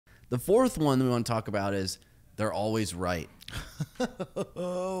The fourth one that we want to talk about is they're always right.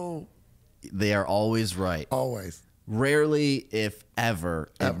 Oh, They are always right. always. Rarely, if ever,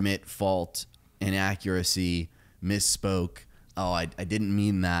 admit fault, inaccuracy, misspoke. Oh, I didn't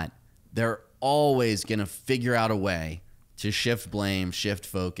mean that. They're always going to figure out a way to shift blame, shift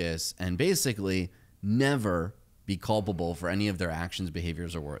focus, and basically never be culpable for any of their actions,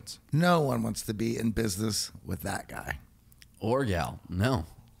 behaviors, or words. No one wants to be in business with that guy. Or gal. No.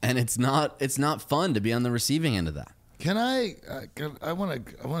 And it's not fun to be on the receiving end of that. Can I want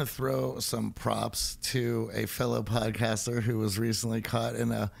to throw some props to a fellow podcaster who was recently caught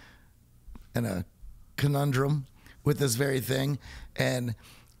in a conundrum with this very thing, and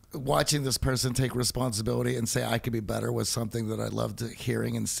watching this person take responsibility and say I could be better was something that I loved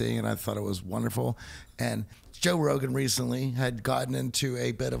hearing and seeing, and I thought it was wonderful. And Joe Rogan recently had gotten into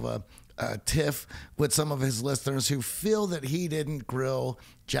a bit of a tiff with some of his listeners who feel that he didn't grill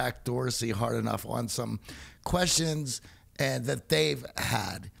Jack Dorsey hard enough on some questions and that they've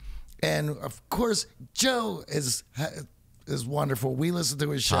had. And of course, Joe is wonderful. We listen to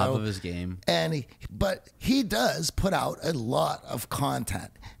his show. Top of his game. But he does put out a lot of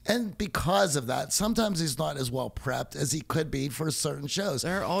content. And because of that, sometimes he's not as well prepped as he could be for certain shows.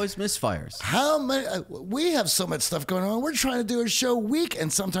 There are always misfires. How many? We have so much stuff going on. We're trying to do a show week,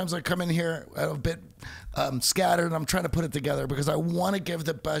 and sometimes I come in here a bit scattered, and I'm trying to put it together because I want to give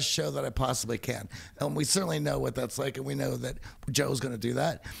the best show that I possibly can. And we certainly know what that's like, and we know that Joe's going to do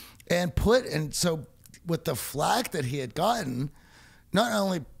that. And so with the flack that he had gotten, not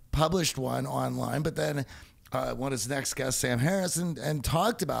only published one online, but then one of his next guests, Sam Harris, and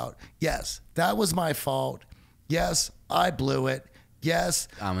talked about, yes, that was my fault. Yes, I blew it. Yes,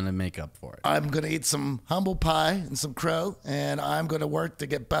 I'm going to make up for it. I'm going to eat some humble pie and some crow, and I'm going to work to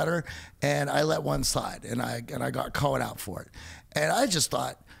get better. And I let one slide, and I got called out for it. And I just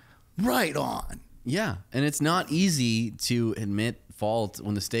thought, right on. Yeah, and it's not easy to admit fault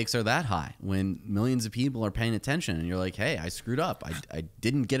when the stakes are that high, when millions of people are paying attention, and you're like, hey, I screwed up. I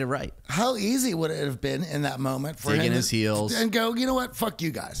didn't get it right. How easy would it have been in that moment for Digging him his heels and go, you know what? Fuck you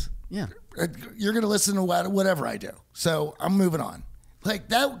guys. Yeah. You're going to listen to whatever I do. So I'm moving on. Like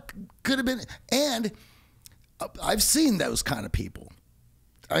that could have been, and I've seen those kind of people.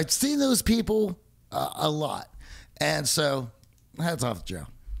 I've seen those people a lot. And so hats off to Joe.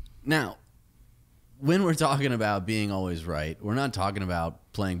 Now, when we're talking about being always right, we're not talking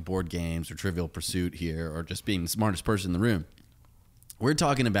about playing board games or Trivial Pursuit here or just being the smartest person in the room. We're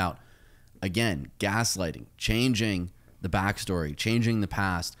talking about, again, gaslighting, changing the backstory, changing the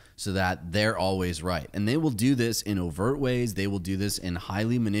past so that they're always right. And they will do this in overt ways. They will do this in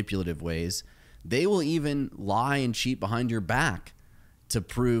highly manipulative ways. They will even lie and cheat behind your back to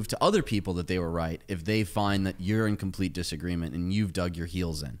prove to other people that they were right if they find that you're in complete disagreement and you've dug your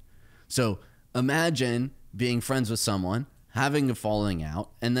heels in. So imagine being friends with someone, having a falling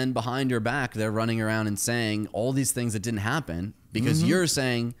out, and then behind your back, they're running around and saying all these things that didn't happen because you're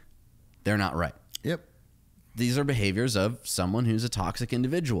saying they're not right. Yep. These are behaviors of someone who's a toxic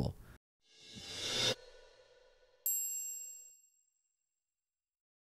individual.